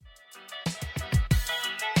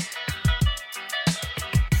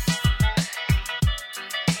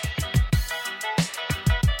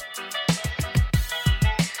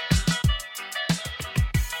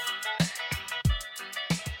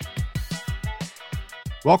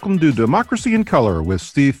Welcome to Democracy in Color with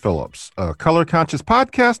Steve Phillips, a color-conscious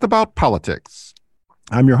podcast about politics.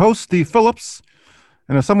 I'm your host, Steve Phillips,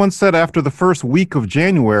 and as someone said after the first week of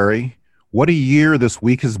January, what a year this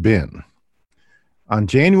week has been. On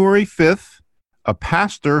January 5th, a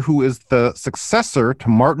pastor who is the successor to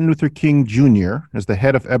Martin Luther King Jr. as the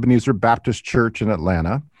head of Ebenezer Baptist Church in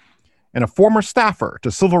Atlanta, and a former staffer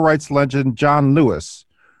to civil rights legend John Lewis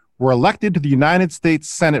were elected to the United States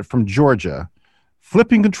Senate from Georgia,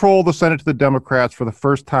 flipping control of the Senate to the Democrats for the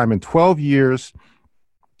first time in 12 years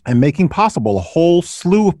and making possible a whole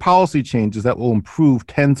slew of policy changes that will improve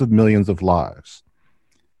tens of millions of lives.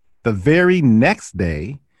 The very next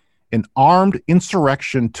day, an armed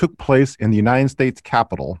insurrection took place in the United States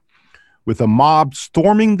Capitol, with a mob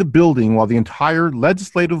storming the building while the entire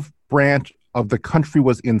legislative branch of the country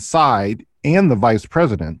was inside, and the vice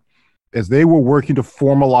president, as they were working to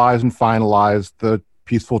formalize and finalize the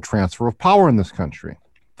peaceful transfer of power in this country.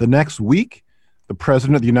 The next week, the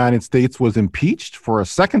president of the United States was impeached for a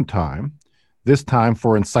second time, this time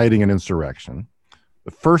for inciting an insurrection.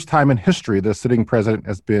 The first time in history the sitting president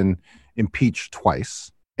has been impeached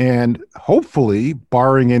twice. And hopefully,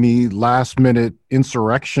 barring any last-minute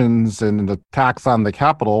insurrections and attacks on the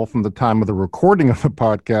Capitol from the time of the recording of the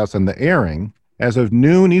podcast and the airing, as of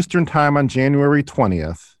noon Eastern Time on January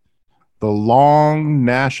 20th, the long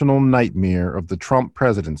national nightmare of the Trump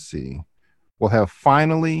presidency will have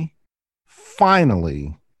finally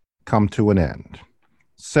come to an end.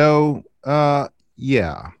 So,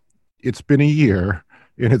 it's been a year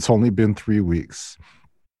and it's only been 3 weeks.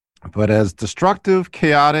 But as destructive,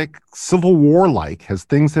 chaotic, civil war-like as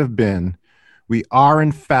things have been, we are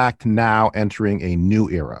in fact now entering a new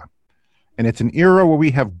era. And it's an era where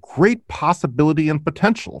we have great possibility and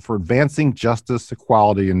potential for advancing justice,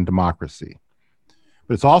 equality, and democracy.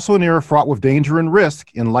 But it's also an era fraught with danger and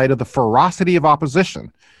risk in light of the ferocity of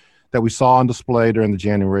opposition that we saw on display during the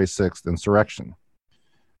January 6th insurrection.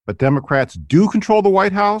 But Democrats do control the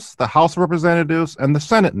White House, the House of Representatives, and the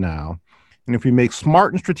Senate now. And if we make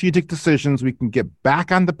smart and strategic decisions, we can get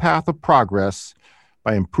back on the path of progress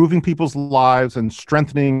by improving people's lives and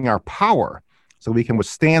strengthening our power so we can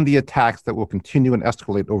withstand the attacks that will continue and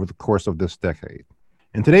escalate over the course of this decade.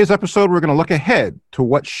 In today's episode, we're going to look ahead to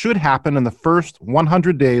what should happen in the first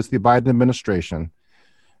 100 days of the Biden administration.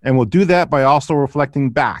 And we'll do that by also reflecting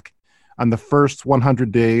back on the first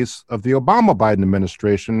 100 days of the Obama-Biden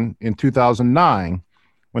administration in 2009,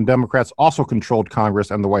 when Democrats also controlled Congress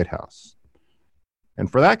and the White House.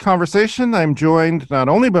 And for that conversation, I'm joined not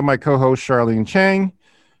only by my co-host Charlene Chang,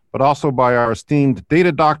 but also by our esteemed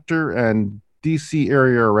data doctor and DC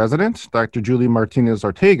area resident, Dr. Julie Martinez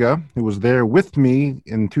Ortega, who was there with me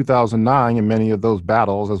in 2009 in many of those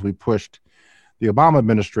battles as we pushed the Obama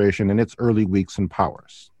administration in its early weeks in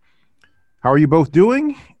powers. How are you both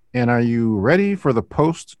doing? And are you ready for the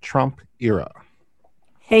post-Trump era?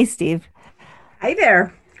 Hey, Steve. Hi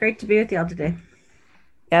there. Great to be with y'all today.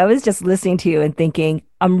 I was just listening to you and thinking,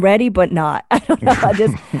 I'm ready, but not. I don't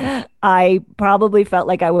know. I probably felt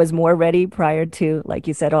like I was more ready prior to, like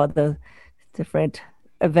you said, all the different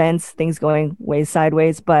events, things going way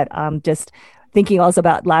sideways. But just thinking also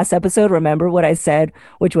about last episode, remember what I said,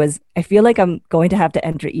 which was, I feel like I'm going to have to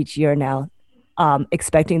enter each year now,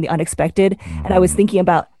 expecting the unexpected. Mm-hmm. And I was thinking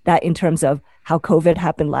about that in terms of how COVID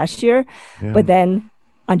happened last year. Yeah. But then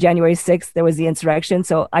on January 6th, there was the insurrection.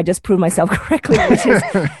 So I just proved myself correctly, which is,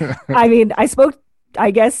 I mean, I spoke,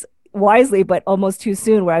 I guess, wisely, but almost too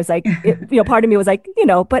soon, where I was like, part of me was like,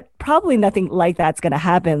 but probably nothing like that's going to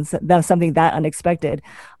happen. So that's something that unexpected.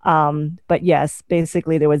 But yes,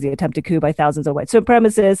 basically there was the attempted coup by thousands of white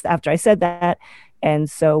supremacists after I said that. And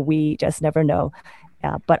so we just never know.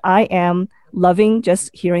 But I am loving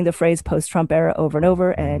just hearing the phrase post-Trump era over and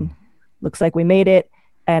over, and looks like we made it.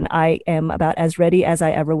 And I am about as ready as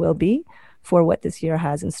I ever will be for what this year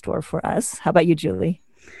has in store for us. How about you, Julie?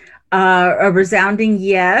 A resounding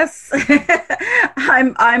yes.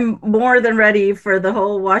 I'm more than ready for the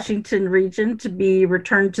whole Washington region to be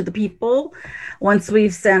returned to the people once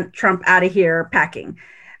we've sent Trump out of here packing.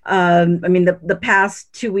 The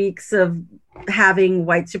past 2 weeks of having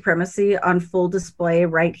white supremacy on full display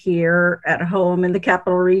right here at home in the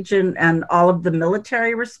Capital Region, and all of the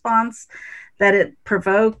military response that it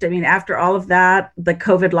provoked. I mean, after all of that, the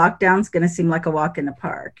COVID lockdown is going to seem like a walk in the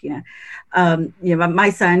park. My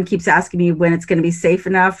son keeps asking me when it's going to be safe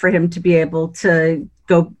enough for him to be able to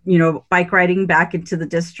go, bike riding back into the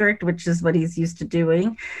district, which is what he's used to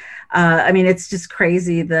doing. I mean, it's just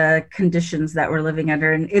crazy the conditions that we're living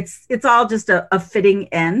under, and it's all just a fitting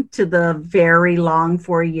end to the very long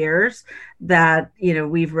 4 years that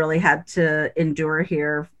we've really had to endure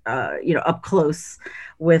here, up close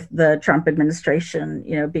with the Trump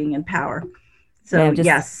administration, being in power. So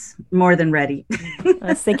yes, more than ready. I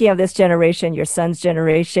was thinking of this generation, your son's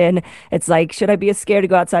generation. It's like, should I be scared to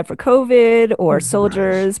go outside for COVID, or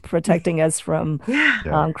soldiers protecting us from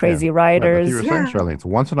crazy rioters? You were saying, Charlene, it's a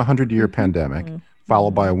once in 100-year pandemic,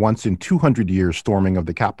 followed by a once in 200-year storming of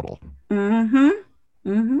the Capitol.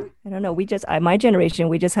 I don't know. My generation,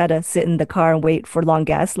 we just had to sit in the car and wait for long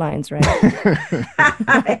gas lines, right?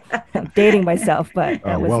 I'm dating myself, but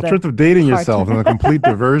in terms of dating yourself and a complete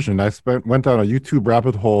diversion, I went down a YouTube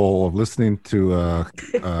rabbit hole of listening to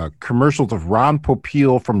commercials of Ron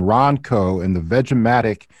Popeil from Ronco and the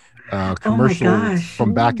Vegematic commercials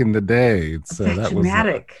from back in the day. So that was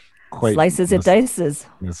quite slices and dices.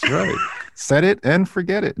 That's right. Set it and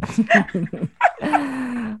forget it.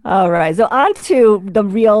 All right. So on to the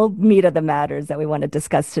real meat of the matters that we want to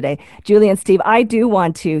discuss today. Julie and Steve, I do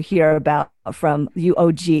want to hear about from you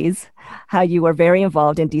OGs how you were very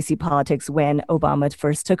involved in DC politics when Obama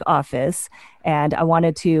first took office. And I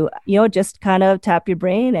wanted to, just kind of tap your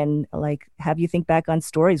brain and have you think back on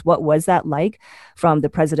stories. What was that like from the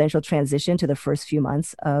presidential transition to the first few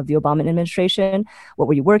months of the Obama administration? What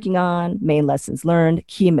were you working on? Main lessons learned,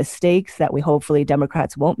 key mistakes that we hopefully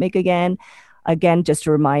Democrats won't make again. Again, just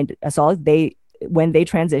to remind us all, when they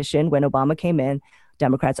transitioned, when Obama came in,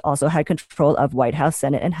 Democrats also had control of White House,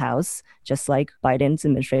 Senate, and House, just like Biden's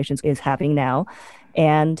administration is having now.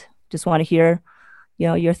 And just want to hear,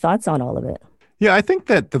 your thoughts on all of it. Yeah, I think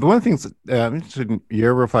that one of the things, I'm interested in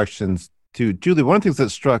your reflections too, Julie, one of the things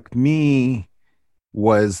that struck me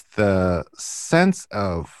was the sense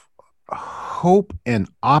of hope and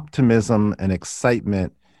optimism and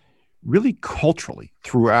excitement really culturally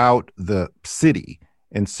throughout the city.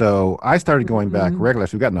 And so I started going back regularly.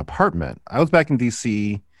 So we got an apartment. I was back in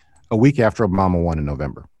DC a week after Obama won in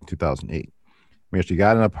November 2008. We actually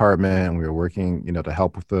got an apartment and we were working, to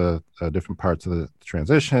help with the different parts of the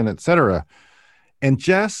transition, et cetera. And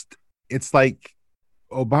it's like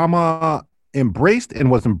Obama embraced and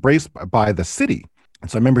was embraced by the city. And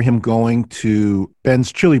so I remember him going to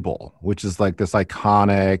Ben's Chili Bowl, which is like this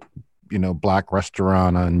iconic Black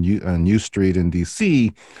restaurant on U Street in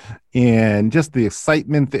DC, and just the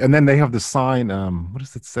excitement. And then they have the sign, what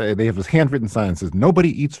does it say? They have this handwritten sign that says, "Nobody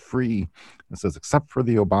eats free." It says, "Except for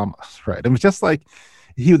the Obamas," right? It was just like,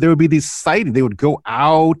 there would be these sightings. They would go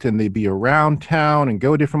out and they'd be around town and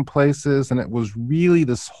go different places. And it was really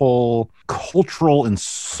this whole cultural and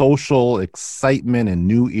social excitement and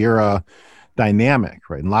new era dynamic,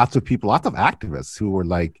 right? And lots of people, lots of activists who were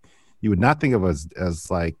like, you would not think of as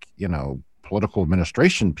political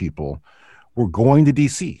administration people, were going to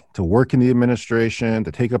DC to work in the administration,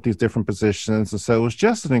 to take up these different positions. And so it was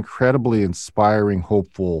just an incredibly inspiring,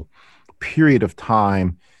 hopeful period of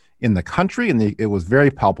time in the country. And it was very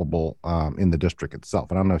palpable in the district itself.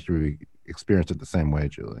 And I don't know if you experienced it the same way,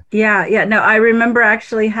 Julie. Yeah. No, I remember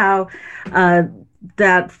actually how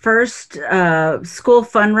that first school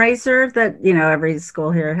fundraiser that, every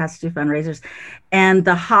school here has to do fundraisers. And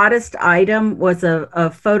the hottest item was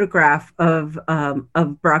a photograph of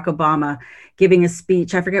Barack Obama giving a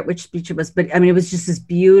speech. I forget which speech it was, but I mean, it was just this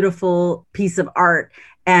beautiful piece of art.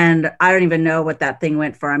 And I don't even know what that thing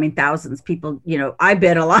went for. I mean, thousands of people, I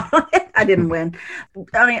bid a lot on it. I didn't win.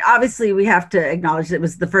 I mean, obviously we have to acknowledge that it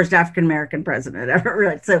was the first African-American president ever.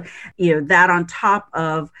 Right? So, that on top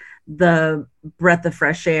of the breath of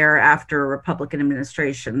fresh air after a Republican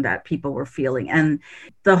administration that people were feeling, and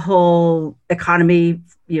the whole economy,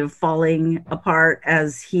 falling apart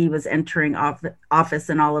as he was entering office,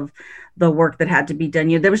 and all of the work that had to be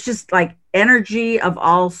done. There was just like energy of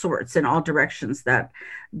all sorts in all directions that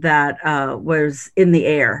was in the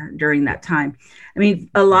air during that time. I mean,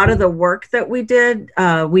 a lot of the work that we did,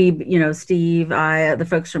 Steve, I, the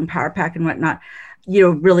folks from Power Pack and whatnot,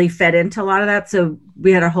 really fed into a lot of that. So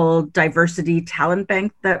we had a whole diversity talent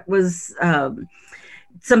bank that was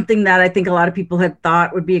something that I think a lot of people had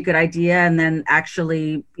thought would be a good idea. And then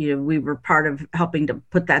actually, we were part of helping to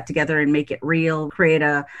put that together and make it real, create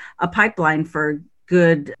a pipeline for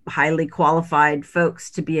good, highly qualified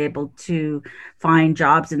folks to be able to find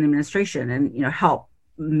jobs in the administration and, help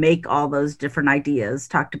make all those different ideas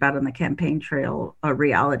talked about on the campaign trail a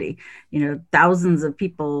reality. Thousands of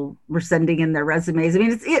people were sending in their resumes. I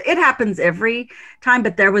mean, it happens every time,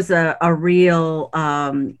 but there was a real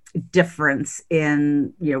difference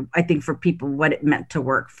in, I think for people, what it meant to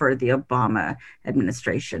work for the Obama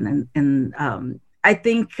administration. And I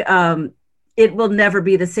think it will never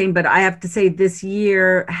be the same. But I have to say, this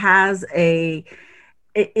year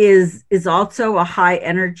is also a high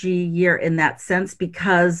energy year in that sense,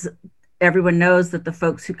 because everyone knows that the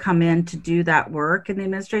folks who come in to do that work in the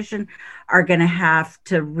administration are going to have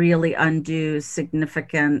to really undo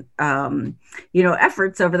significant,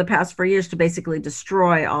 efforts over the past 4 years to basically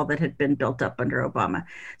destroy all that had been built up under Obama.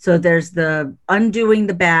 So there's the undoing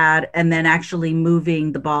the bad and then actually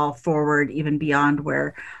moving the ball forward even beyond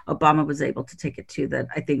where Obama was able to take it to, that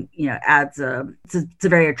I think, adds it's a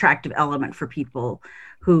very attractive element for people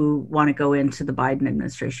who want to go into the Biden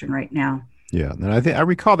administration right now. Yeah, and I think I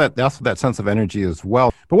recall that also that sense of energy as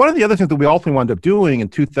well. But one of the other things that we ultimately wound up doing in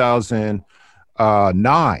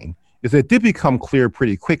 2009 is it did become clear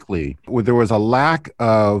pretty quickly where there was a lack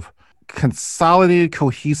of consolidated,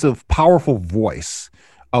 cohesive, powerful voice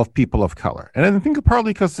of people of color. And I think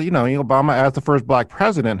partly because, Obama, as the first Black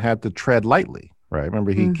president, had to tread lightly, right?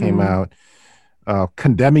 Remember, he came out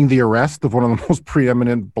condemning the arrest of one of the most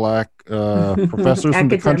preeminent Black professors in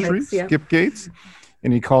the country, yeah. Skip Gates.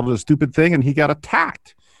 And he called it a stupid thing, and he got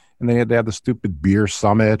attacked. And they had to have the stupid beer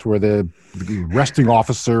summit where the arresting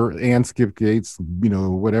officer and Skip Gates,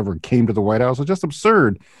 whatever, came to the White House. It was just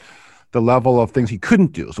absurd, the level of things he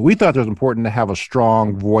couldn't do. So we thought it was important to have a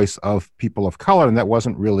strong voice of people of color, and that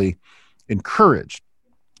wasn't really encouraged.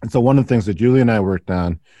 And so one of the things that Julie and I worked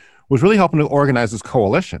on was really helping to organize this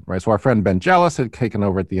coalition, right? So our friend Ben Jealous had taken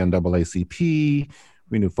over at the NAACP.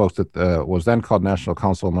 We knew folks that was then called National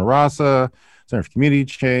Council of Marasa, Center for Community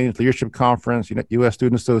Change, Leadership Conference, U.S.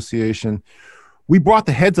 Student Association. We brought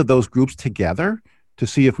the heads of those groups together to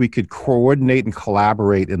see if we could coordinate and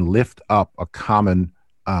collaborate and lift up a common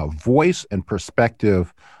voice and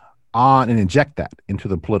perspective on and inject that into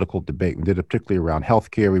the political debate. We did it particularly around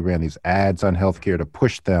healthcare. We ran these ads on healthcare to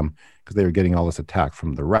push them because they were getting all this attack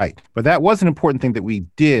from the right. But that was an important thing that we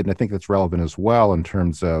did, and I think that's relevant as well in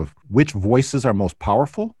terms of which voices are most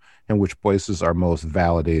powerful and which voices are most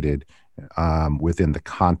validated within the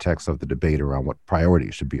context of the debate around what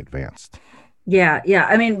priorities should be advanced. Yeah.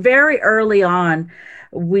 I mean, very early on,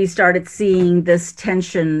 we started seeing this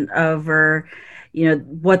tension over,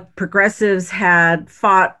 what progressives had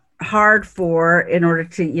fought hard for in order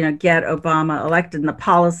to, get Obama elected, and the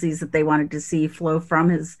policies that they wanted to see flow from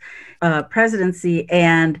his presidency,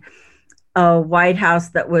 and a White House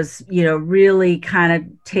that was, really kind of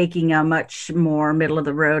taking a much more middle of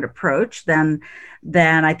the road approach than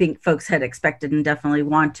I think folks had expected and definitely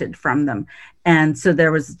wanted from them. And so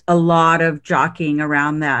there was a lot of jockeying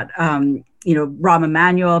around that. Rahm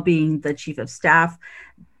Emanuel being the chief of staff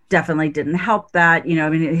definitely didn't help that.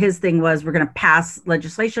 His thing was, we're going to pass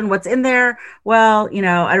legislation. What's in there? Well,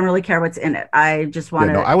 I don't really care what's in it. I just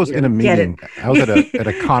want to. I was in a meeting. I was at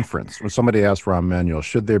a conference when somebody asked Rahm Emanuel,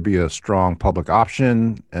 should there be a strong public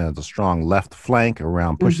option and a strong left flank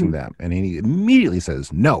around pushing them? And he immediately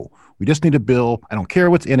says, no, we just need a bill. I don't care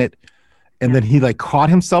what's in it. And then he caught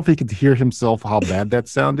himself. He could hear himself how bad that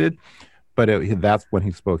sounded. But that's when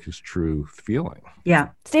he spoke his true feeling. Yeah.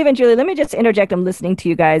 Steve and Julie, let me just interject. I'm listening to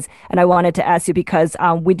you guys, and I wanted to ask you because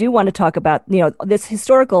we do want to talk about, this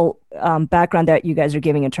historical background that you guys are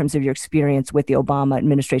giving in terms of your experience with the Obama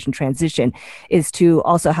administration transition is to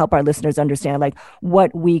also help our listeners understand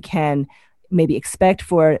what we can maybe expect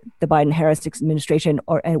for the Biden-Harris administration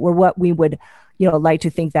or what we would like to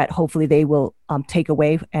think that hopefully they will take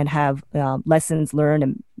away and have lessons learned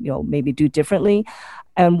and, maybe do differently.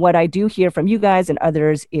 And what I do hear from you guys and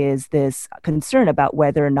others is this concern about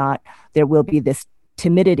whether or not there will be this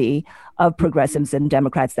timidity of progressives and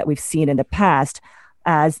Democrats that we've seen in the past,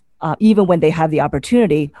 as even when they have the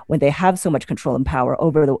opportunity, when they have so much control and power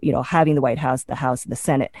over having the White House, the House, and the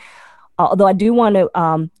Senate. Although I do want to,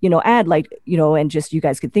 add, and just you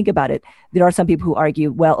guys could think about it. There are some people who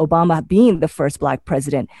argue, well, Obama being the first Black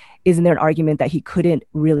president, isn't there an argument that he couldn't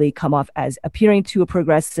really come off as appearing to a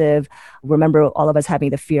progressive? Remember all of us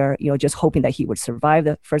having the fear, just hoping that he would survive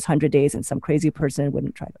the first 100 days and some crazy person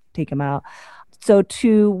wouldn't try to take him out. So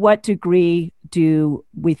to what degree do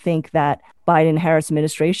we think that Biden-Harris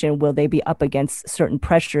administration, will they be up against certain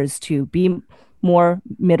pressures to be more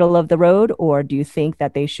middle of the road, or do you think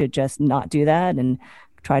that they should just not do that and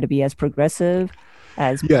try to be as progressive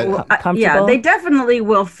as comfortable? Yeah, they definitely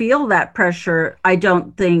will feel that pressure. I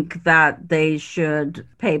don't think that they should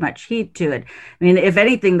pay much heed to it. I mean, if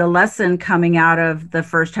anything, the lesson coming out of the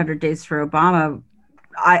first 100 days for Obama,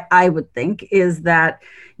 I would think, is that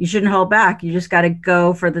you shouldn't hold back. You just got to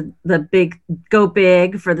go for the big, go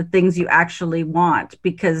big for the things you actually want,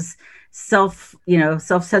 because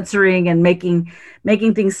self-censoring and making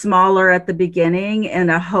things smaller at the beginning in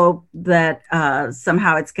a hope that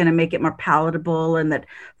somehow it's going to make it more palatable and that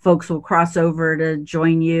folks will cross over to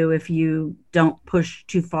join you if you don't push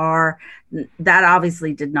too far. That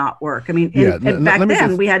obviously did not work. I mean, back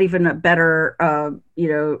then we had even a better,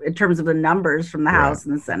 in terms of the numbers from the House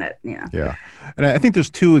and the Senate. Yeah. And I think there's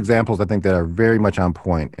two examples I think that are very much on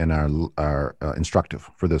point and are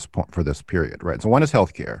instructive for this period, right? So one is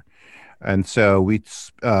healthcare. And so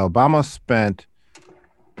Obama spent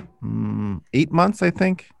 8 months, I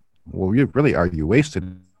think. Well, you really argue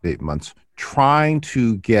wasted 8 months trying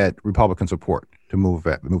to get Republican support to move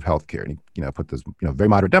healthcare. And he, put this, very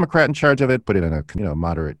moderate Democrat in charge of it, put it in a,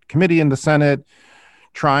 moderate committee in the Senate,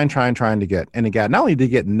 trying to get, and it got, not only did he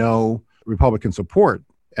get no Republican support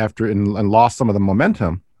and lost some of the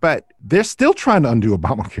momentum, but they're still trying to undo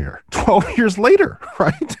Obamacare 12 years later,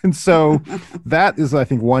 right? And so that is, I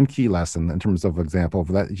think, one key lesson in terms of example of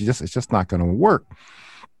that. It's just not going to work.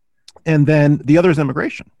 And then the other is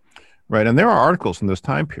immigration, right? And there are articles from this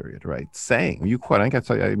time period, right, saying,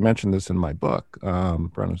 I mentioned this in my book,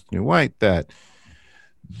 Brown is the New White, that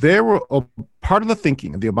there were part of the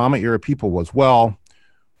thinking of the Obama era people was, well,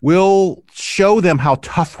 we'll show them how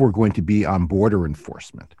tough we're going to be on border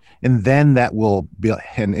enforcement. And then that will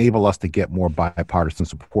enable us to get more bipartisan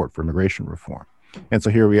support for immigration reform. And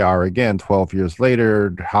so here we are again, 12 years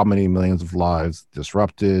later, how many millions of lives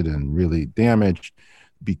disrupted and really damaged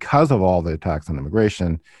because of all the attacks on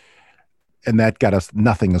immigration. And that got us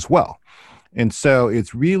nothing as well. And so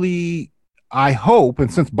it's really, I hope,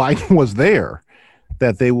 and since Biden was there,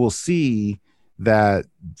 that they will see that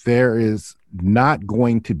there is not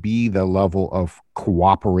going to be the level of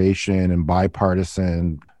cooperation and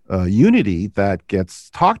bipartisan unity that gets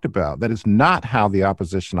talked about. That is not how the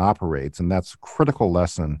opposition operates. And that's a critical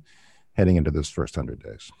lesson heading into this first 100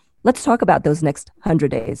 days. Let's talk about those next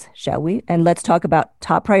 100 days, shall we? And let's talk about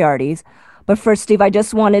top priorities. But first, Steve, I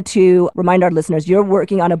just wanted to remind our listeners, you're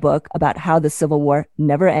working on a book about how the Civil War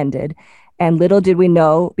never ended. And little did we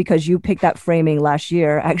know, because you picked that framing last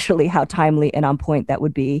year, actually how timely and on point that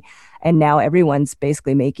would be. And now everyone's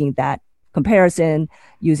basically making that comparison,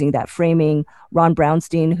 using that framing. Ron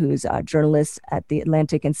Brownstein, who's a journalist at The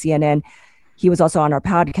Atlantic and CNN, he was also on our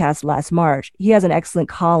podcast last March. He has an excellent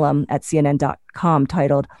column at CNN.com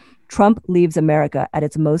titled, "Trump Leaves America at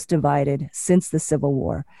its Most Divided Since the Civil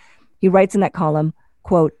War." He writes in that column,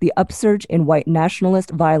 quote, "The upsurge in white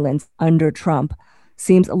nationalist violence under Trump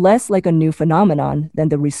seems less like a new phenomenon than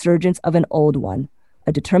the resurgence of an old one,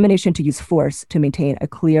 a determination to use force to maintain a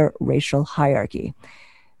clear racial hierarchy."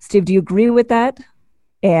 Steve, do you agree with that?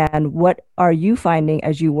 And what are you finding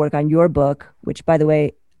as you work on your book, which, by the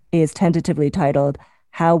way, is tentatively titled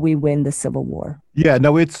 "How We Win the Civil War"? Yeah,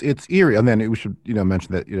 no, it's eerie. And then we should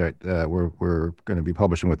mention that we're going to be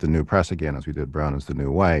publishing with the New Press again, as we did Brown is the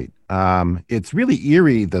New White. It's really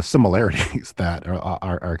eerie, the similarities that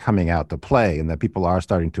are coming out to play, and that people are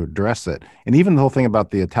starting to address it. And even the whole thing about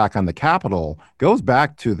the attack on the Capitol goes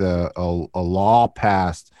back to a law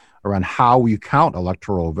passed around how we count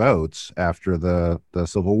electoral votes after the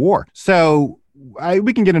Civil War. So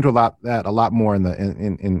we can get into a lot more in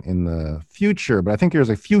the future, but I think there's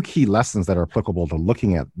a few key lessons that are applicable to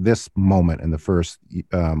looking at this moment in the first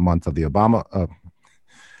month of the Obama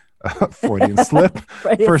Freudian slip,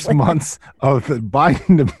 first months of the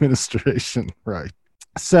Biden administration, right?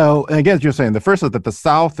 So, and again, as you're saying, the first is that the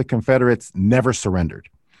South, the Confederates, never surrendered,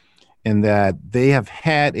 and that they have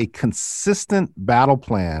had a consistent battle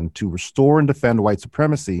plan to restore and defend white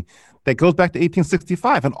supremacy that goes back to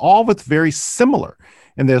 1865, and all of it's very similar.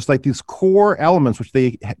 And there's like these core elements which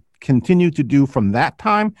they continue to do from that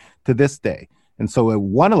time to this day. And so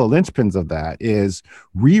one of the linchpins of that is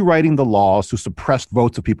rewriting the laws to suppress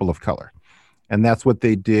votes of people of color. And that's what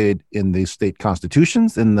they did in the state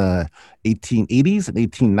constitutions in the 1880s and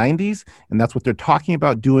 1890s. And that's what they're talking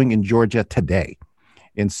about doing in Georgia today.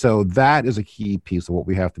 And so that is a key piece of what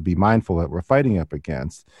we have to be mindful that we're fighting up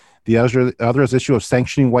against. The other is the issue of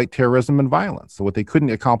sanctioning white terrorism and violence. So what they couldn't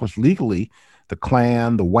accomplish legally, the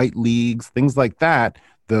Klan, the White Leagues, things like that,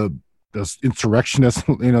 the insurrectionists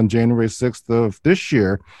on January 6th of this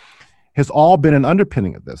year, has all been an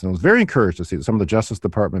underpinning of this. And I was very encouraged to see that some of the Justice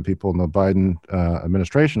Department people in the Biden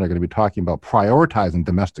administration are going to be talking about prioritizing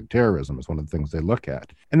domestic terrorism as one of the things they look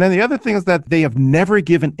at. And then the other thing is that they have never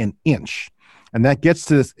given an inch. And that gets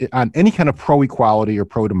to this on any kind of pro-equality or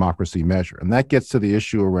pro-democracy measure. And that gets to the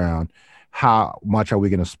issue around how much are we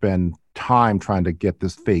going to spend time trying to get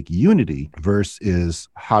this fake unity versus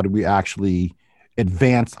how do we actually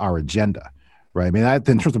advance our agenda, right? I mean,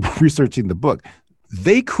 in terms of researching the book,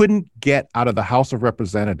 they couldn't get out of the House of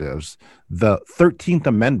Representatives the 13th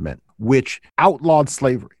Amendment, which outlawed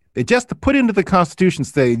slavery. They just put into the Constitution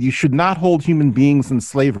say you should not hold human beings in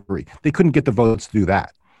slavery. They couldn't get the votes to do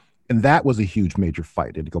that. And that was a huge major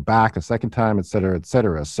fight. It had to go back a second time, et cetera, et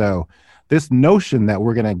cetera. So this notion that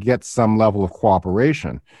we're going to get some level of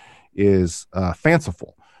cooperation is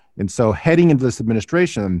fanciful. And so heading into this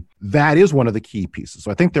administration, that is one of the key pieces.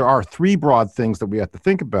 So I think there are three broad things that we have to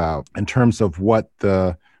think about in terms of what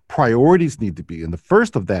the priorities need to be. And the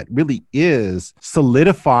first of that really is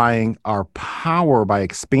solidifying our power by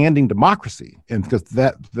expanding democracy. And because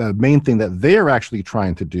that the main thing that they're actually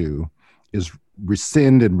trying to do is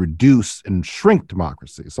rescind and reduce and shrink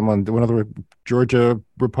democracy. One of the Georgia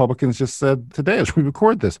Republicans just said today as we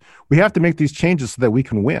record this, we have to make these changes so that we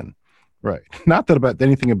can win. Right. Not that about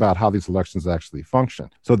anything about how these elections actually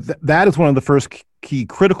function. So that is one of the first key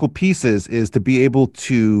critical pieces, is to be able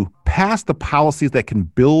to pass the policies that can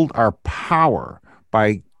build our power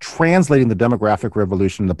by translating the demographic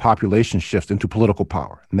revolution and the population shifts into political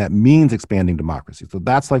power. And that means expanding democracy. So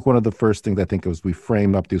that's like one of the first things I think as we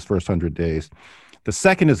frame up these first 100 days. The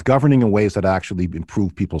second is governing in ways that actually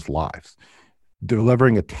improve people's lives,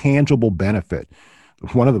 delivering a tangible benefit.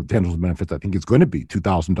 One of the tangible benefits, I think, is going to be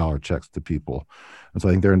 $2,000 checks to people. And so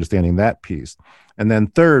I think they're understanding that piece. And then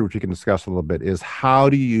third, which we can discuss a little bit, is how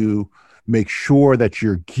do you make sure that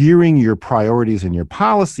you're gearing your priorities and your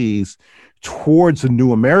policies towards a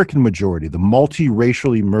new American majority, the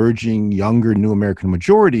multiracial emerging younger new American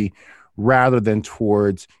majority, rather than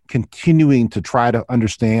towards continuing to try to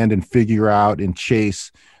understand and figure out and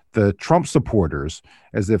chase the Trump supporters,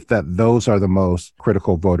 as if those are the most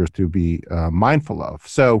critical voters to be mindful of.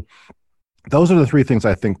 So those are the three things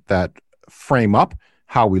I think that frame up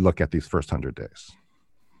how we look at these first 100 days.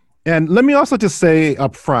 And let me also just say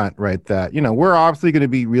up front, right, that, we're obviously going to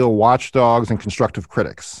be real watchdogs and constructive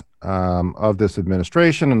critics of this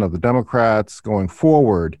administration and of the Democrats going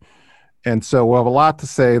forward. And so we'll have a lot to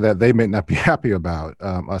say that they may not be happy about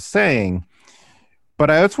us saying. But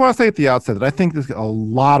I just want to say at the outset that I think there's a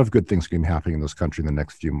lot of good things going to be happening in this country in the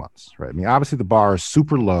next few months, right? I mean, obviously the bar is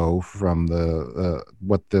super low from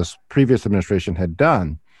what this previous administration had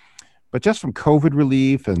done, but just from COVID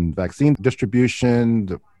relief and vaccine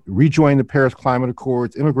distribution, rejoining the Paris Climate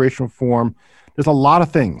Accords, immigration reform, there's a lot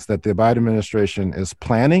of things that the Biden administration is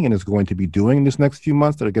planning and is going to be doing in these next few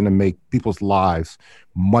months that are going to make people's lives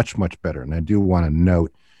much, much better. And I do want to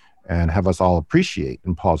note and have us all appreciate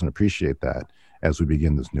and pause and appreciate that as we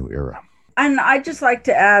begin this new era. And I'd just like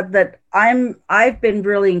to add that I've been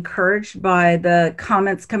really encouraged by the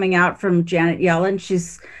comments coming out from Janet Yellen.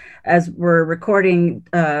 She's, as we're recording,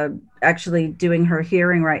 actually doing her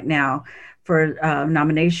hearing right now for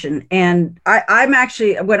nomination. And I'm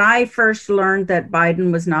actually, when I first learned that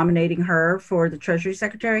Biden was nominating her for the Treasury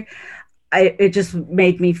Secretary, it just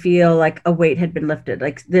made me feel like a weight had been lifted.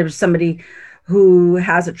 Like there was somebody who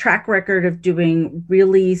has a track record of doing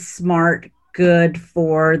really smart, good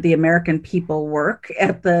for the American people work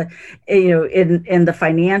at the, in the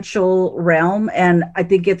financial realm. And I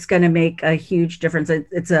think it's going to make a huge difference.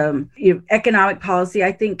 It's economic policy,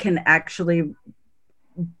 I think, can actually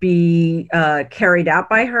be carried out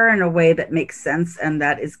by her in a way that makes sense. And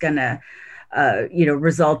that is going to,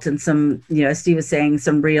 result in some, as Steve was saying,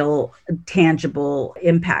 some real tangible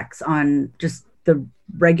impacts on just the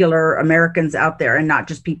regular Americans out there, and not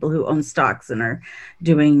just people who own stocks and are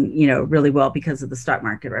doing, really well because of the stock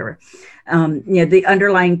market, or whatever. The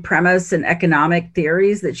underlying premise and economic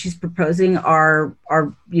theories that she's proposing are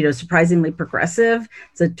surprisingly progressive.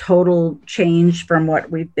 It's a total change from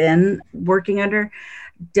what we've been working under.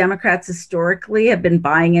 Democrats historically have been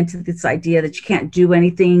buying into this idea that you can't do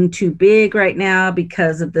anything too big right now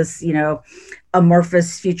because of this,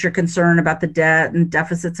 amorphous future concern about the debt and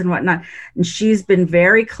deficits and whatnot. And she's been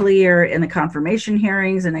very clear in the confirmation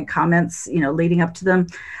hearings and in comments, leading up to them.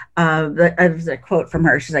 There's a quote from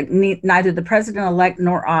her. She's like, neither the president-elect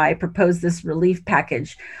nor I propose this relief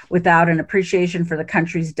package without an appreciation for the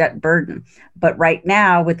country's debt burden. But right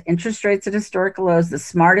now, with interest rates at historical lows, the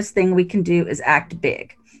smartest thing we can do is act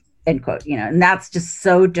big, end quote. And that's just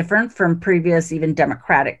so different from previous, even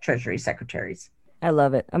Democratic Treasury secretaries. I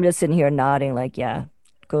love it. I'm just sitting here nodding like, yeah,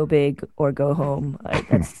 go big or go home.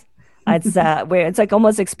 Where it's like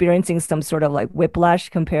almost experiencing some sort of like whiplash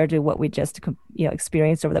compared to what we just,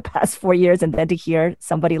 experienced over the past 4 years. And then to hear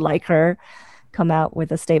somebody like her come out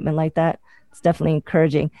with a statement like that, it's definitely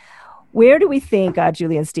encouraging. Where do we think,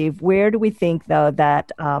 Julie and Steve, though,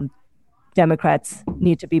 that Democrats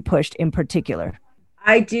need to be pushed in particular?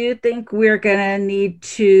 I do think we're going to need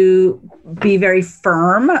to be very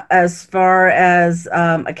firm as far as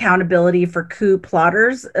accountability for coup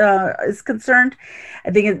plotters is concerned.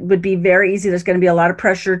 I think it would be very easy. There's going to be a lot of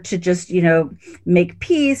pressure to just, make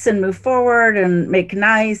peace and move forward and make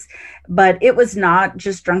nice. But it was not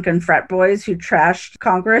just drunken frat boys who trashed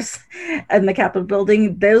Congress and the Capitol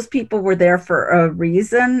building. Those people were there for a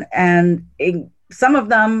reason. And some of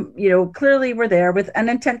them, clearly were there with an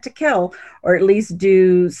intent to kill or at least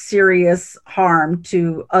do serious harm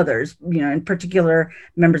to others, in particular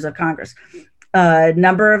members of Congress. A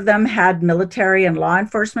number of them had military and law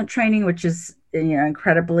enforcement training, which is,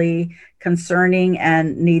 incredibly concerning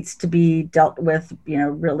and needs to be dealt with,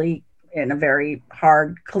 really in a very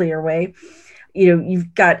hard, clear way.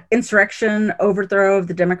 You've got insurrection, overthrow of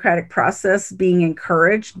the democratic process being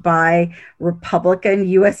encouraged by Republican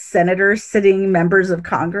U.S. senators, sitting members of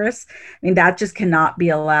Congress. I mean, that just cannot be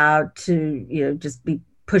allowed to, just be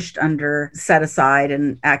pushed under, set aside,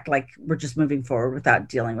 and act like we're just moving forward without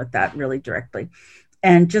dealing with that really directly.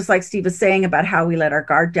 And just like Steve was saying about how we let our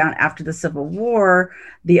guard down after the Civil War,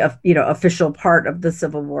 the official part of the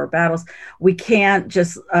Civil War battles, we can't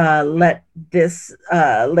just let this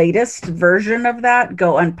latest version of that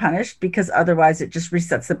go unpunished, because otherwise it just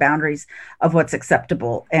resets the boundaries of what's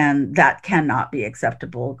acceptable, and that cannot be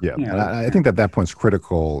acceptable. Yeah, I think that point's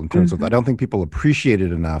critical in terms of, I don't think people appreciate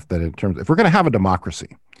it enough that in terms, if we're going to have a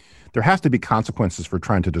democracy, there has to be consequences for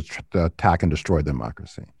trying to attack and destroy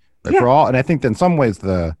democracy. But for all, and I think that in some ways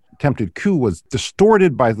the attempted coup was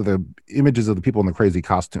distorted by the images of the people in the crazy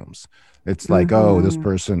costumes. It's like, oh, this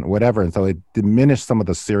person, whatever. And so it diminished some of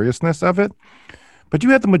the seriousness of it. But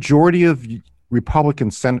you had the majority of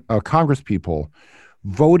Republican Congress people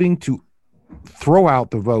voting to throw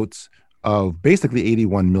out the votes of basically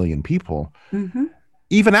 81 million people,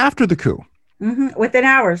 even after the coup. Within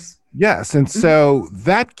hours. Yes. And so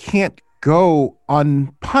that can't go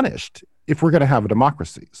unpunished if we're going to have a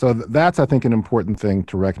democracy. So that's, I think, an important thing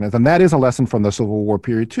to recognize. And that is a lesson from the Civil War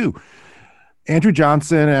period, too. Andrew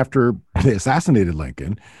Johnson, after they assassinated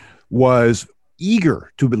Lincoln, was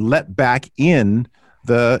eager to let back in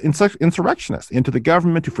the insurrectionists into the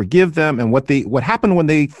government, to forgive them. And what happened when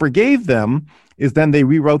they forgave them is then they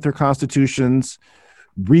rewrote their constitutions,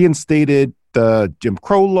 reinstated the Jim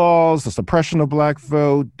Crow laws, the suppression of black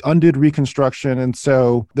vote, undid Reconstruction. And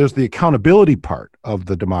so there's the accountability part of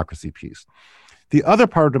the democracy piece. The other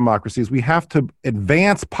part of democracy is we have to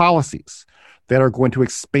advance policies that are going to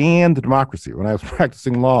expand the democracy. When I was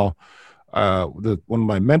practicing law, one of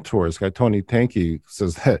my mentors, guy Tony Tanke,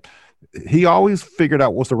 says that he always figured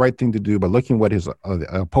out what's the right thing to do by looking what his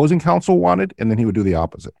opposing counsel wanted, and then he would do the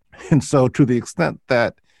opposite. And so to the extent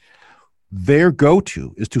that their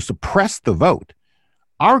go-to is to suppress the vote,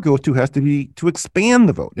 our go-to has to be to expand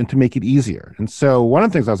the vote and to make it easier. And so one of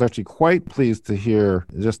the things I was actually quite pleased to hear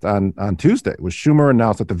just on Tuesday was Schumer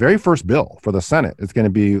announced that the very first bill for the Senate is going to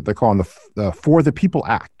be, they're calling the For the People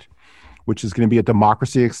Act, which is going to be a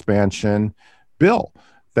democracy expansion bill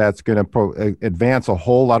that's going to advance a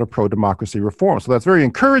whole lot of pro-democracy reform. So that's very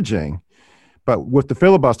encouraging. But with the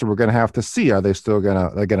filibuster, we're going to have to see, are they still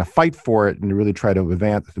they're going to fight for it and really try to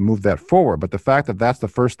advance, to move that forward. But the fact that that's the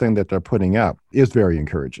first thing that they're putting up is very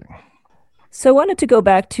encouraging. So I wanted to go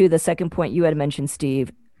back to the second point you had mentioned,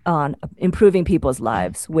 Steve, on improving people's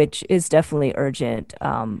lives, which is definitely urgent,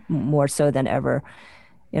 more so than ever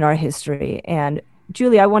in our history. And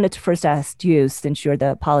Julie, I wanted to first ask you, since you're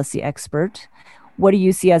the policy expert, what do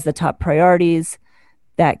you see as the top priorities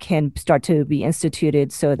that can start to be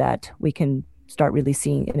instituted so that we can start really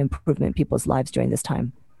seeing an improvement in people's lives during this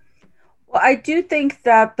time? Well, I do think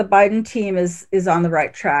that the Biden team is on the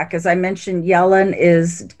right track. As I mentioned, Yellen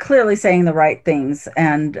is clearly saying the right things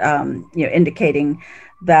and indicating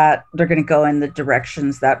that they're going to go in the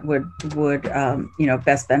directions that would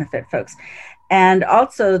best benefit folks. And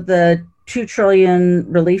also the $2 trillion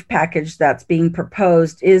relief package that's being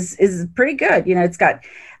proposed is pretty good. It's got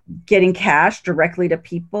getting cash directly to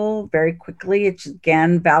people very quickly. It's,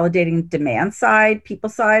 again, validating demand side, people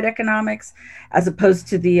side economics, as opposed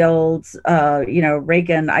to the old,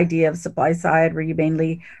 Reagan idea of supply side, where you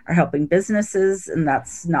mainly are helping businesses, and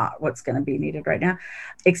that's not what's going to be needed right now.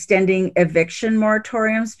 Extending eviction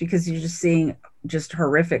moratoriums, because you're just seeing just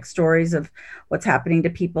horrific stories of what's happening to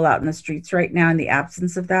people out in the streets right now in the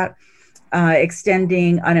absence of that.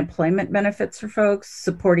 Extending unemployment benefits for folks,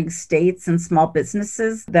 supporting states and small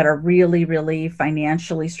businesses that are really, really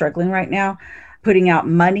financially struggling right now. putting out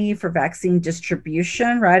money for vaccine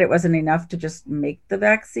distribution, right? It wasn't enough to just make the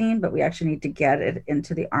vaccine, but we actually need to get it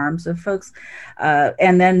into the arms of folks.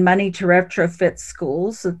 And then money to retrofit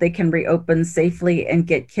schools so that they can reopen safely and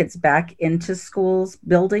get kids back into schools,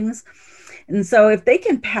 buildings. And so if they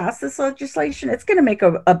can pass this legislation, it's going to make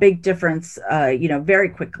a big difference, very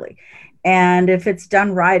quickly. And if it's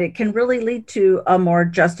done right, it can really lead to a more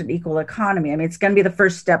just and equal economy. I mean, it's going to be the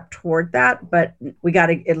first step toward that, but we got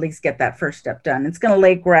to at least get that first step done. It's going to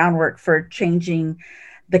lay groundwork for changing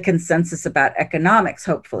the consensus about economics,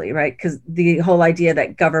 hopefully, right? Because the whole idea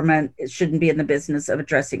that government shouldn't be in the business of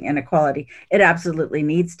addressing inequality, it absolutely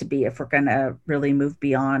needs to be if we're going to really move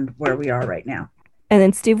beyond where we are right now. And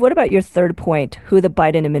then, Steve, what about your third point, who the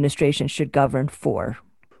Biden administration should govern for?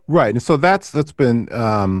 Right. And so that's been,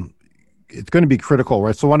 it's going to be critical,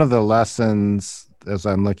 right? So one of the lessons as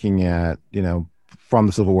I'm looking at, from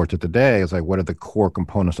the Civil War to today is like, what are the core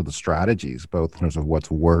components of the strategies, both in terms of what's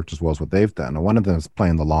worked as well as what they've done? And one of them is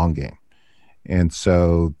playing the long game. And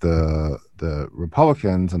so the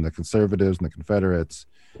Republicans and the conservatives and the Confederates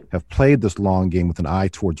have played this long game with an eye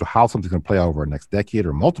towards how something's going to play out over the next decade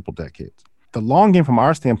or multiple decades. The long game from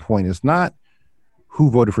our standpoint is not who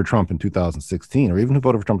voted for Trump in 2016 or even who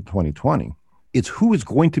voted for Trump in 2020. It's who is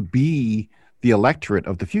going to be the electorate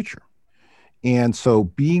of the future. And so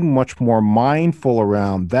being much more mindful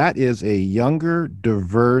around that is a younger,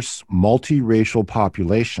 diverse, multiracial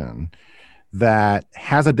population that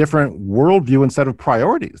has a different worldview and set of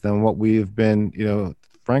priorities than what we've been,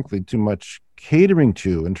 frankly, too much catering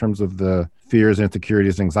to in terms of the fears,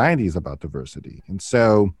 insecurities, anxieties about diversity. And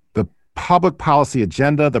so the public policy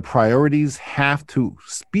agenda, the priorities have to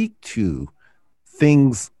speak to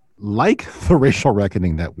things like the racial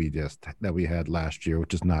reckoning that we had last year,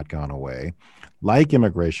 which has not gone away, like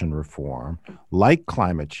immigration reform, like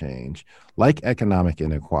climate change, like economic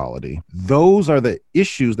inequality. Those are the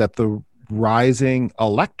issues that the rising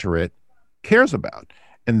electorate cares about.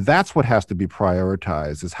 And that's what has to be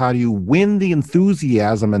prioritized, is how do you win the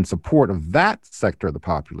enthusiasm and support of that sector of the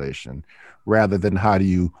population, rather than how do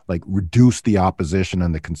you reduce the opposition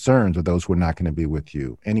and the concerns of those who are not going to be with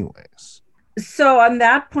you anyways. So on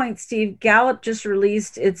that point, Steve, Gallup just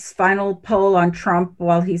released its final poll on Trump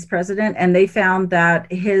while he's president, and they found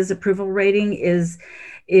that his approval rating is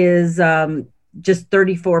just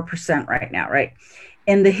 34% right now, right?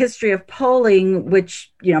 In the history of polling,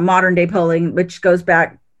 which, modern day polling, which goes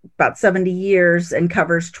back about 70 years and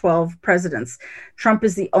covers 12 presidents, Trump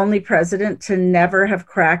is the only president to never have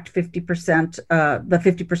cracked 50%, the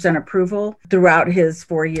 50% approval throughout his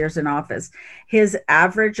 4 years in office. His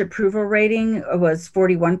average approval rating was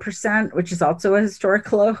 41%, which is also a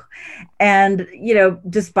historic low. And,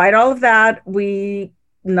 despite all of that, we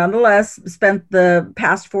nonetheless spent the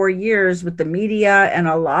past 4 years with the media and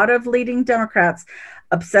a lot of leading Democrats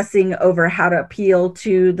obsessing over how to appeal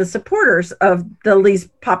to the supporters of the least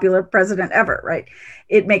popular president ever, right?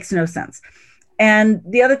 It makes no sense. And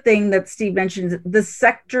the other thing that Steve mentioned, the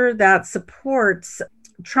sector that supports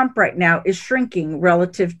Trump right now is shrinking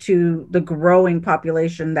relative to the growing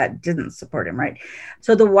population that didn't support him, right?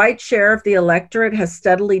 So the white share of the electorate has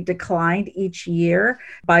steadily declined each year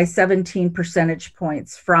by 17 percentage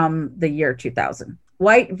points from the year 2000.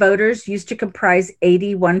 White voters used to comprise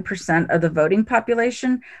 81% of the voting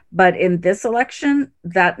population, but in this election,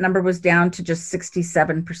 that number was down to just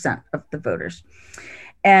 67% of the voters.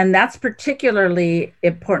 And that's particularly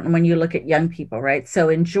important when you look at young people, right? So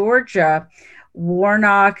in Georgia,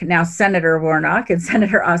 Warnock, now Senator Warnock and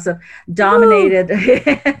Senator Ossoff dominated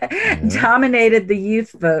the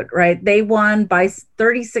youth vote, right? They won by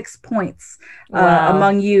 36 points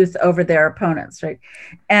among youth over their opponents, right?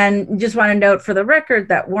 And just want to note for the record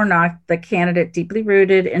that Warnock, the candidate deeply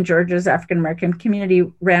rooted in Georgia's African-American community,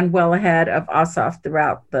 ran well ahead of Ossoff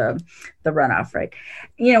throughout the runoff, right?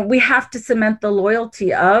 We have to cement the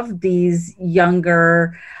loyalty of these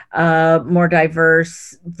younger, more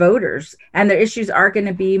diverse voters, and their issues are going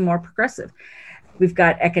to be more progressive. We've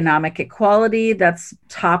got economic equality that's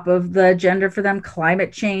top of the agenda for them,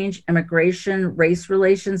 climate change, immigration, race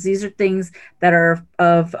relations. These are things that are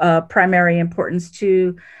of primary importance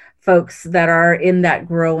to folks that are in that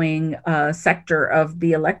growing sector of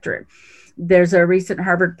the electorate. There's a recent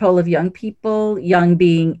Harvard poll of young people, young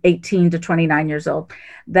being 18 to 29 years old,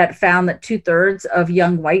 that found that 2/3 of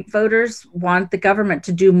young white voters want the government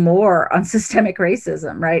to do more on systemic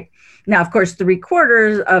racism, right? Now, of course,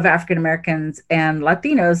 3/4 of African Americans and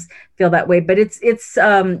Latinos feel that way, but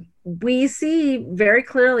we see very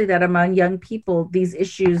clearly that among young people, these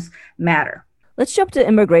issues matter. Let's jump to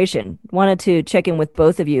immigration. Wanted to check in with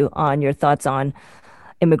both of you on your thoughts on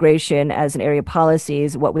immigration as an area of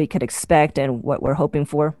policies, what we could expect and what we're hoping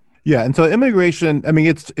for? Yeah, and so immigration, I mean,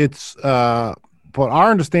 it's what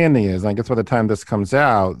our understanding is, and I guess by the time this comes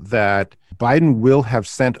out, that Biden will have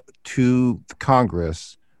sent to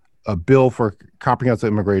Congress a bill for comprehensive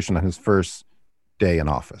immigration on his first day in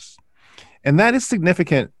office. And that is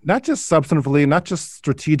significant, not just substantively, not just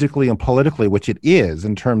strategically and politically, which it is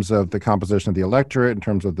in terms of the composition of the electorate, in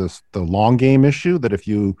terms of the long game issue, that if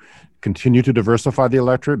you continue to diversify the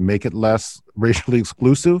electorate, make it less racially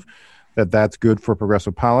exclusive, that's good for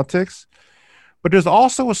progressive politics. But there's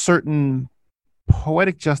also a certain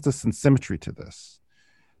poetic justice and symmetry to this.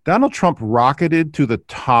 Donald Trump rocketed to the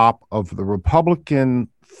top of the Republican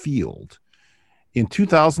field in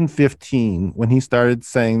 2015 when he started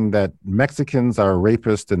saying that Mexicans are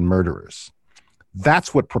rapists and murderers.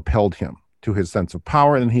 That's what propelled him to his sense of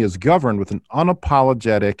power, and he is governed with an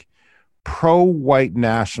unapologetic, pro-white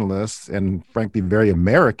nationalist, and frankly, very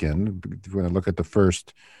American. If you want to look at the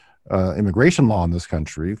first immigration law in this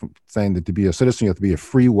country, saying that to be a citizen, you have to be a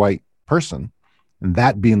free white person, and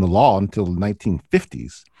that being the law until the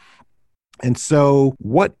 1950s. And so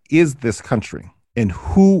what is this country? And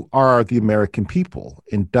who are the American people?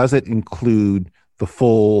 And does it include the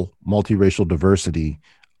full multiracial diversity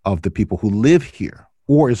of the people who live here?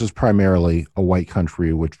 Or is this primarily a white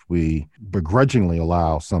country, which we begrudgingly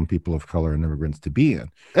allow some people of color and immigrants to be in?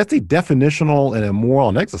 That's a definitional and a moral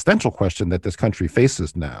and existential question that this country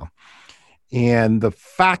faces now. And the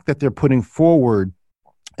fact that they're putting forward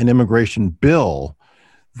an immigration bill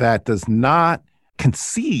that does not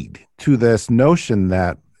concede to this notion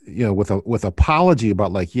that, you know, with apology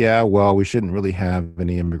about like, yeah, well, we shouldn't really have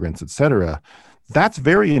any immigrants, et cetera, that's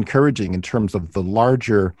very encouraging in terms of the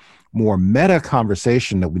larger, more meta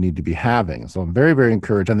conversation that we need to be having. So I'm very, very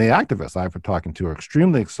encouraged. And the activists I've been talking to are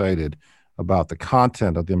extremely excited about the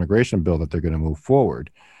content of the immigration bill that they're going to move forward.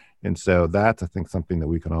 And so that's, I think, something that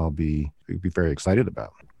we can all be very excited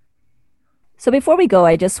about. So before we go,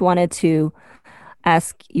 I just wanted to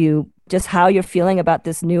ask you just how you're feeling about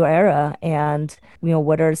this new era, and, you know,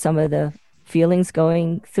 what are some of the feelings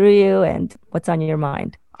going through you and what's on your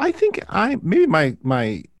mind? I think maybe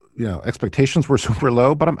my expectations were super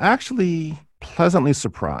low, but I'm actually pleasantly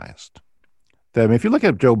surprised that, I mean, if you look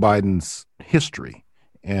at Joe Biden's history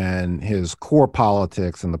and his core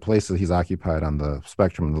politics and the places he's occupied on the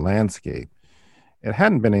spectrum of the landscape, it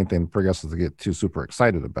hadn't been anything progressives to get too super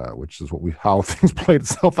excited about, which is how things played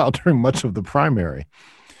itself out during much of the primary.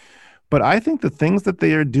 But I think the things that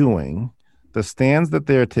they are doing, the stands that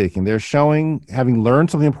they're taking, they're showing, having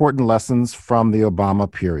learned some of the important lessons from the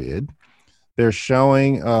Obama period, they're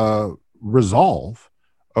showing resolve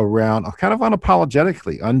around kind of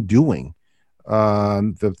unapologetically undoing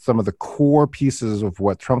some of the core pieces of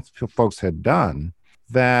what Trump's folks had done,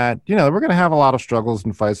 that, you know, we're going to have a lot of struggles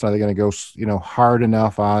and fights. Are they going to go, you know, hard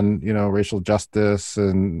enough on, you know, racial justice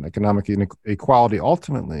and economic inequality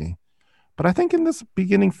ultimately? But I think in this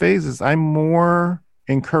beginning phases, I'm more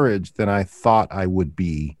encouraged than I thought I would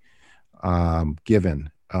be,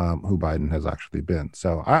 given who Biden has actually been.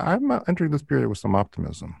 So I'm entering this period with some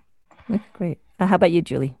optimism. Great. How about you,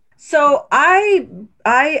 Julie? So I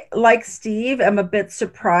like Steve, am a bit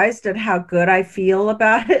surprised at how good I feel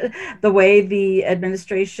about it. The way the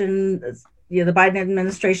administration, you know, the Biden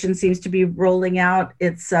administration seems to be rolling out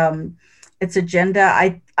its agenda.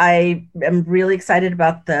 I am really excited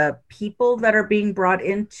about the people that are being brought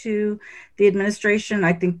into the administration.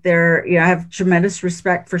 I think I have tremendous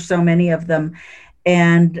respect for so many of them.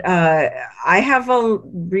 And I have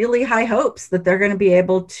really high hopes that they're going to be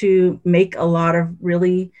able to make a lot of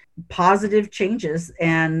really positive changes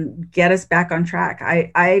and get us back on track.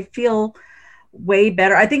 I feel way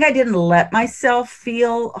better. I think I didn't let myself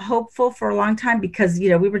feel hopeful for a long time because, you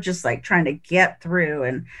know, we were just like trying to get through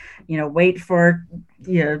and, you know, wait for,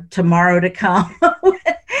 you know, tomorrow to come,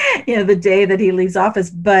 you know, the day that he leaves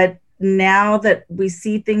office. But now that we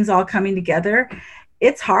see things all coming together,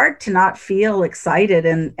 it's hard to not feel excited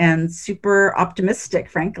and super optimistic,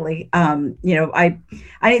 frankly. You know,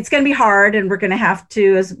 it's going to be hard, and we're going to have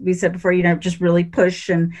to, as we said before, you know, just really push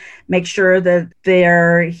and make sure that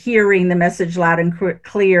they're hearing the message loud and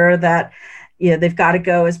clear that, you know, they've got to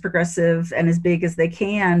go as progressive and as big as they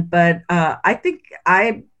can. But I think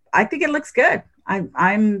it looks good.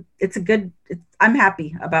 I'm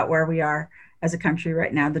happy about where we are as a country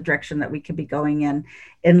right now, the direction that we could be going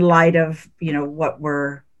in light of, you know, what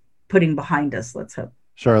we're putting behind us, let's hope.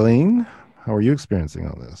 Charlene, how are you experiencing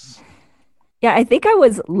all this? Yeah, I think I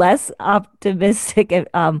was less optimistic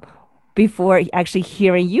before actually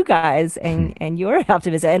hearing you guys and your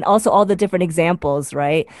optimism, and also all the different examples,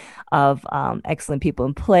 right, of excellent people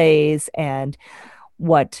in place and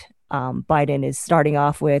what Biden is starting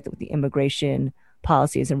off with the immigration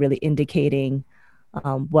policies and really indicating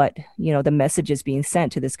what, the message is being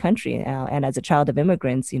sent to this country. And as a child of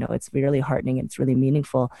immigrants, it's really heartening and it's really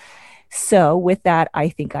meaningful. So with that, I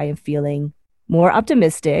think I am feeling more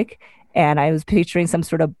optimistic. And I was picturing some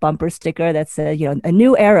sort of bumper sticker that said, a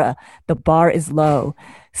new era, the bar is low.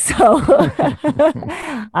 So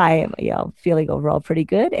I am, feeling overall pretty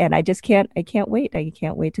good. And I can't wait. I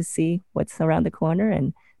can't wait to see what's around the corner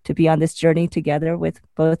and to be on this journey together with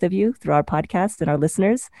both of you through our podcast and our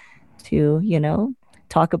listeners to,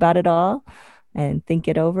 talk about it all and think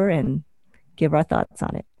it over and give our thoughts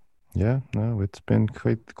on it. Yeah, no, it's been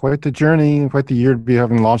quite the journey, quite the year to be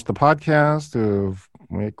having launched the podcast. To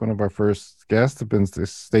make one of our first guests have been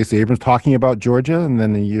Stacey Abrams talking about Georgia, and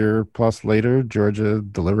then a year plus later, Georgia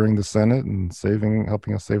delivering the Senate and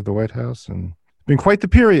helping us save the White House, and it's been quite the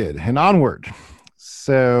period. And onward.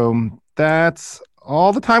 So that's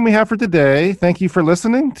all the time we have for today. Thank you for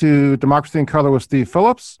listening to Democracy in Color with Steve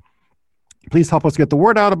Phillips. Please help us get the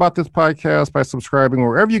word out about this podcast by subscribing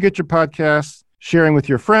wherever you get your podcasts, sharing with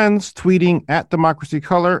your friends, tweeting at Democracy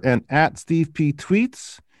Color and at Steve P.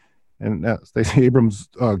 Tweets. And Stacey Abrams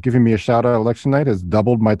giving me a shout out election night has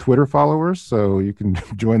doubled my Twitter followers, so you can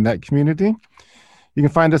join that community. You can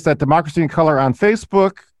find us at Democracy in Color on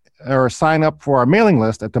Facebook or sign up for our mailing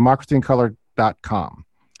list at democracyincolor.com.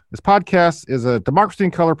 This podcast is a Democracy in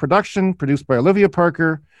Color production produced by Olivia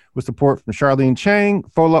Parker with support from Charlene Chang,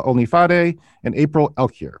 Fola Onifade, and April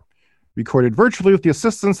Elkier. Recorded virtually with the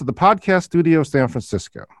assistance of the podcast studio of San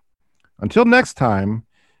Francisco. Until next time,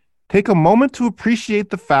 take a moment to appreciate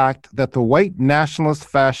the fact that the white nationalist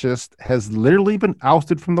fascist has literally been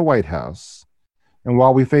ousted from the White House. And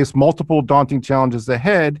while we face multiple daunting challenges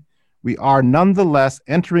ahead, we are nonetheless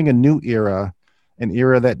entering a new era, an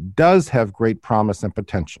era that does have great promise and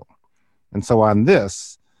potential. And so on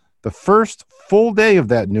this, the first full day of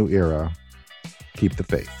that new era, keep the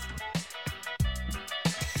faith.